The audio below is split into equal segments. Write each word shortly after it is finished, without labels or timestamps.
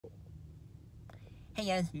Hey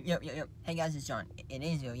guys, yep. Hey guys, it's John. In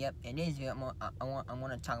today's video, in today's video, I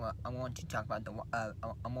want to talk about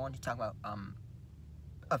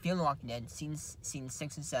a Fear the Walking Dead scenes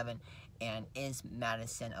 6 and 7, and is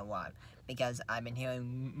Madison alive? Because I've been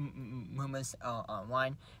hearing rumors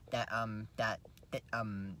online that that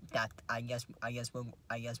I guess we'll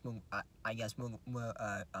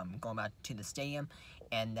go back to the stadium,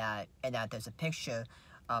 and that there's a picture.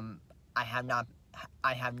 I have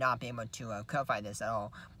not been able to clarify this at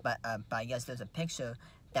all, but I guess there's a picture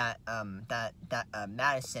that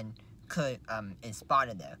Madison is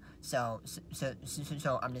spotted there. So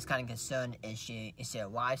I'm just kind of concerned. Is she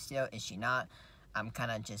alive still? Is she not? I'm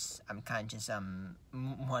kind of just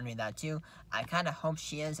wondering that too. I kind of hope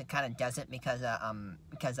she is. It kind of doesn't, because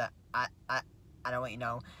I don't really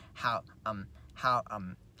know how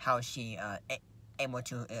she able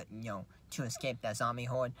to to escape that zombie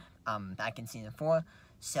horde back in season 4.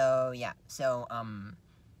 So yeah, so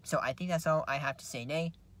I think that's all I have to say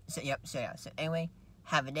today. So anyway,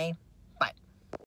 have a day.